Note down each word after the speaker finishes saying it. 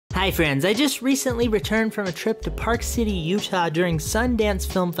Hi friends, I just recently returned from a trip to Park City, Utah during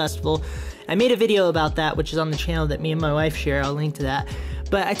Sundance Film Festival. I made a video about that, which is on the channel that me and my wife share. I'll link to that.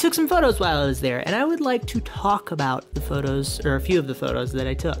 But I took some photos while I was there, and I would like to talk about the photos, or a few of the photos that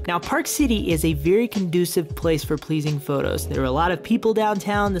I took. Now, Park City is a very conducive place for pleasing photos. There were a lot of people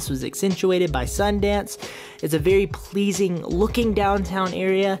downtown. This was accentuated by Sundance. It's a very pleasing looking downtown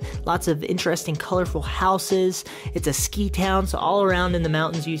area. Lots of interesting, colorful houses. It's a ski town, so all around in the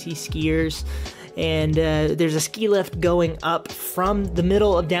mountains you see skiers. And there's a ski lift going up from the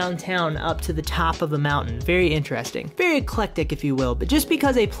middle of downtown up to the top of a mountain. Very interesting. Very eclectic, if you will. But just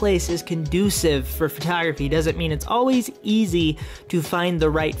because a place is conducive for photography doesn't mean it's always easy to find the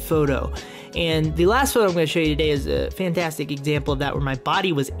right photo. And the last photo I'm going to show you today is a fantastic example of that, where my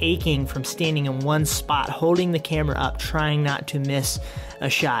body was aching from standing in one spot, holding the camera up, trying not to miss a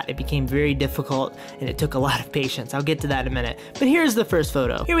shot. It became very difficult, and it took a lot of patience. I'll get to that in a minute. But here's the first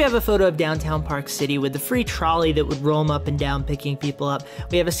photo. Here we have a photo of downtown Park City with the free trolley that would roam up and down, picking people up.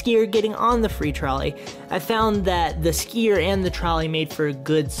 We have a skier getting on the free trolley. I found that the skier and the trolley made for a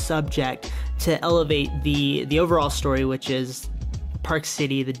good subject to elevate the overall story, which is Park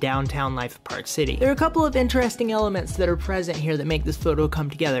City, the downtown life of Park City. There are a couple of interesting elements that are present here that make this photo come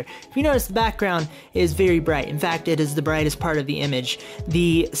together. If you notice, the background is very bright. In fact, it is the brightest part of the image.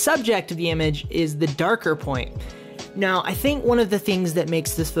 The subject of the image is the darker point. Now, I think one of the things that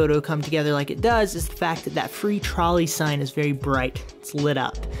makes this photo come together like it does is the fact that that free trolley sign is very bright. It's lit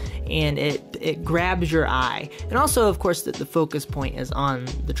up, and it grabs your eye. And also, of course, that the focus point is on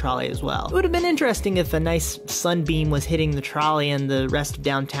the trolley as well. It would have been interesting if a nice sunbeam was hitting the trolley and the rest of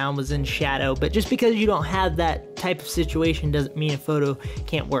downtown was in shadow, but just because you don't have that type of situation doesn't mean a photo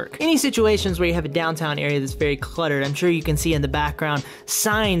can't work. Any situations where you have a downtown area that's very cluttered, I'm sure you can see in the background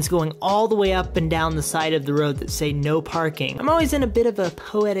signs going all the way up and down the side of the road that say no parking. I'm always in a bit of a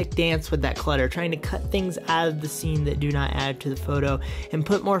poetic dance with that clutter, trying to cut things out of the scene that do not add to the photo and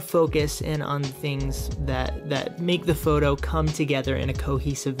put more focus in on the things that make the photo come together in a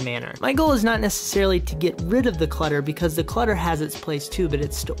cohesive manner. My goal is not necessarily to get rid of the clutter, because the clutter has its place too, but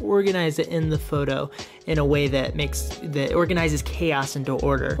it's to organize it in the photo in a way that organizes chaos into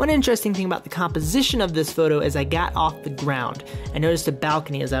order. One interesting thing about the composition of this photo is I got off the ground. I noticed a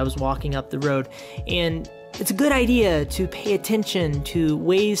balcony as I was walking up the road, and it's a good idea to pay attention to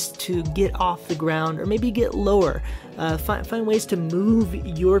ways to get off the ground, or maybe get lower. Find ways to move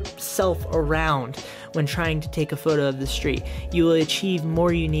yourself around when trying to take a photo of the street. You will achieve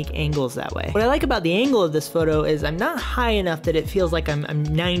more unique angles that way. What I like about the angle of this photo is I'm not high enough that it feels like I'm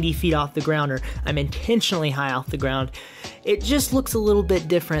 90 feet off the ground, or I'm intentionally high off the ground. It just looks a little bit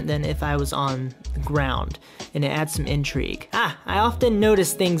different than if I was on the ground, and it adds some intrigue. I often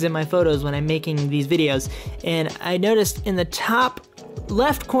notice things in my photos when I'm making these videos, and I noticed in the top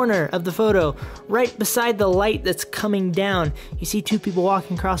left corner of the photo, right beside the light that's coming down, you see two people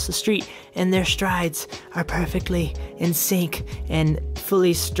walking across the street, and their strides are perfectly in sync and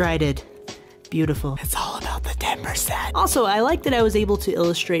fully strided. Beautiful. It's all about the 10%. Also, I like that I was able to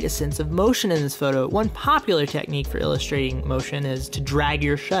illustrate a sense of motion in this photo. One popular technique for illustrating motion is to drag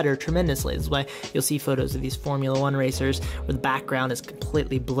your shutter tremendously. This is why you'll see photos of these Formula One racers where the background is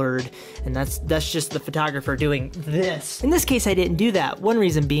completely blurred, and that's just the photographer doing this. In this case, I didn't do that. One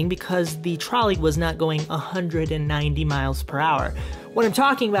reason being because the trolley was not going 190 miles per hour. What I'm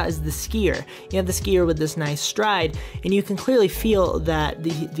talking about is the skier. You have the skier with this nice stride, and you can clearly feel that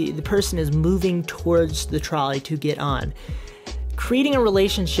the person is moving towards the trolley to get on. Creating a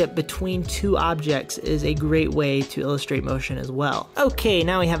relationship between two objects is a great way to illustrate motion as well. Okay,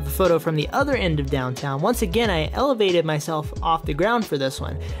 now we have the photo from the other end of downtown. Once again, I elevated myself off the ground for this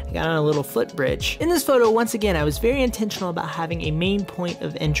one. I got on a little footbridge. In this photo, once again, I was very intentional about having a main point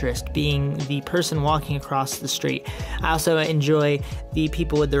of interest, being the person walking across the street. I also enjoy the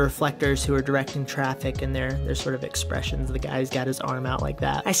people with the reflectors who are directing traffic and their sort of expressions. The guy's got his arm out like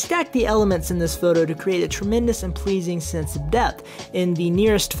that. I stacked the elements in this photo to create a tremendous and pleasing sense of depth. In the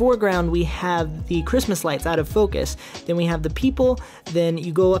nearest foreground, we have the Christmas lights out of focus. Then we have the people. Then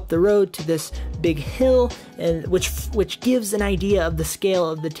you go up the road to this big hill, and which gives an idea of the scale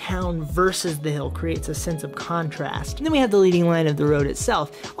of the town versus the hill, creates a sense of contrast. And then we have the leading line of the road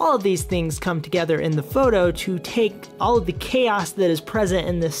itself. All of these things come together in the photo to take all of the chaos that is present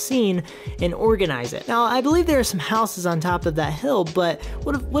in this scene and organize it. Now, I believe there are some houses on top of that hill, but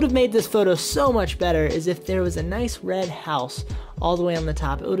what would have made this photo so much better is if there was a nice red house all the way on the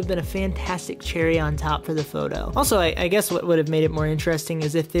top. It would have been a fantastic cherry on top for the photo. Also, I guess what would have made it more interesting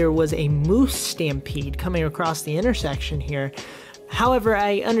is if there was a moose stampede coming across the intersection here. However,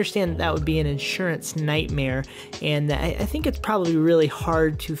 I understand that would be an insurance nightmare, and I think it's probably really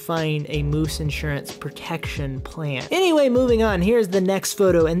hard to find a moose insurance protection plan. Anyway, moving on, here's the next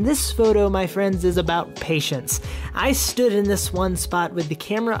photo, and this photo, my friends, is about patience. I stood in this one spot with the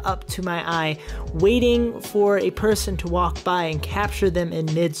camera up to my eye, waiting for a person to walk by and capture them in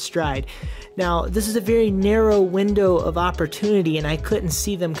mid-stride. Now, this is a very narrow window of opportunity, and I couldn't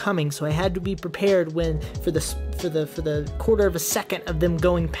see them coming, so I had to be prepared for the quarter of a second of them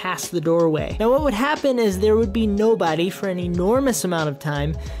going past the doorway. Now, what would happen is there would be nobody for an enormous amount of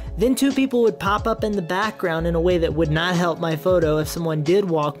time. Then two people would pop up in the background in a way that would not help my photo if someone did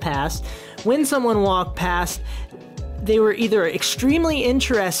walk past. When someone walked past, they were either extremely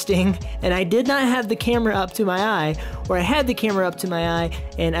interesting and I did not have the camera up to my eye, or I had the camera up to my eye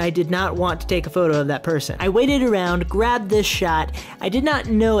and I did not want to take a photo of that person. I waited around, grabbed this shot. I did not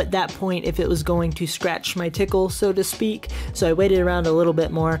know at that point if it was going to scratch my tickle, so to speak, so I waited around a little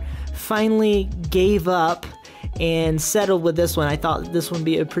bit more, finally gave up and settled with this one. I thought this one would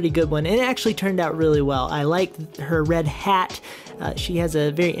be a pretty good one, and it actually turned out really well. I liked her red hat. She has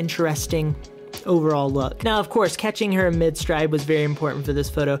a very interesting overall look. Now, of course, catching her mid-stride was very important for this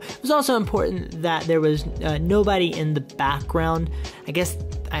photo. It was also important that there was nobody in the background.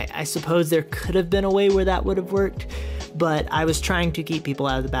 I suppose there could have been a way where that would have worked, but I was trying to keep people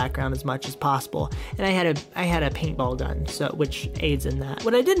out of the background as much as possible, and I had a paintball gun, which aids in that.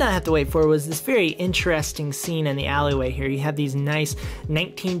 What I did not have to wait for was this very interesting scene in the alleyway here. You have these nice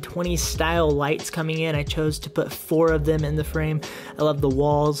 1920s style lights coming in. I chose to put 4 of them in the frame. I love the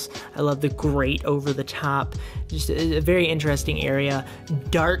walls. I love the grate over the top. Just a very interesting area.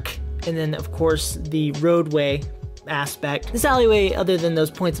 Dark, and then of course the roadway aspect. This alleyway, other than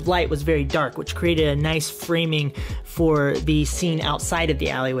those points of light, was very dark, which created a nice framing for the scene outside of the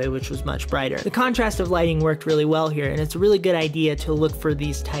alleyway, which was much brighter. The contrast of lighting worked really well here, and it's a really good idea to look for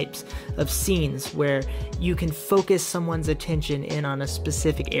these types of scenes where you can focus someone's attention in on a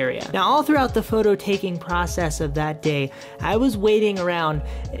specific area. Now, all throughout the photo taking process of that day, I was waiting around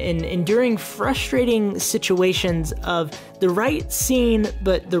and enduring frustrating situations of the right scene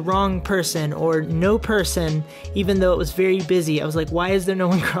but the wrong person, or no person, even though it was very busy. I was like, why is there no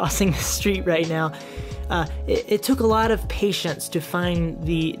one crossing the street right now? It took a lot of patience to find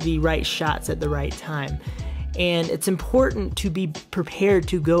the right shots at the right time. And it's important to be prepared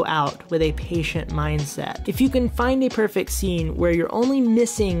to go out with a patient mindset. If you can find a perfect scene where you're only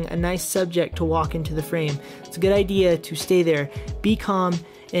missing a nice subject to walk into the frame, it's a good idea to stay there, be calm,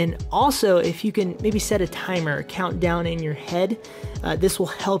 and also if you can maybe set a timer, count down in your head, this will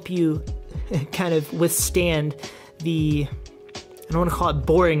help you kind of withstand the, I don't want to call it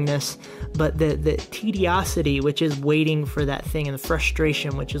boringness, but the tediosity, which is waiting for that thing, and the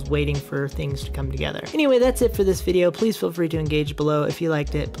frustration, which is waiting for things to come together. Anyway, that's it for this video. Please feel free to engage below. If you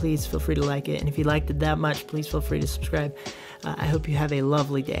liked it, please feel free to like it. And if you liked it that much, please feel free to subscribe. I hope you have a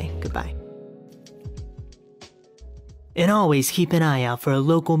lovely day. Goodbye. And always keep an eye out for a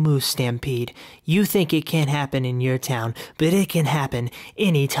local moose stampede. You think it can't happen in your town, but it can happen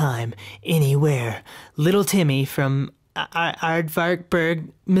anytime, anywhere. Little Timmy from Aardvarkburg,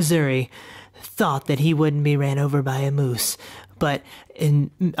 Missouri, thought that he wouldn't be ran over by a moose, but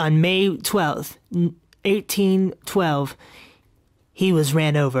on May 12th, 1812, he was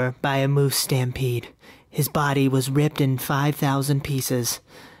ran over by a moose stampede. His body was ripped in 5,000 pieces.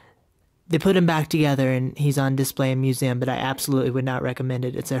 They put him back together, and he's on display in a museum, but I absolutely would not recommend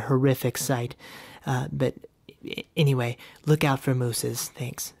it. It's a horrific sight. But anyway, look out for mooses.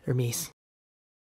 Thanks. Or meese.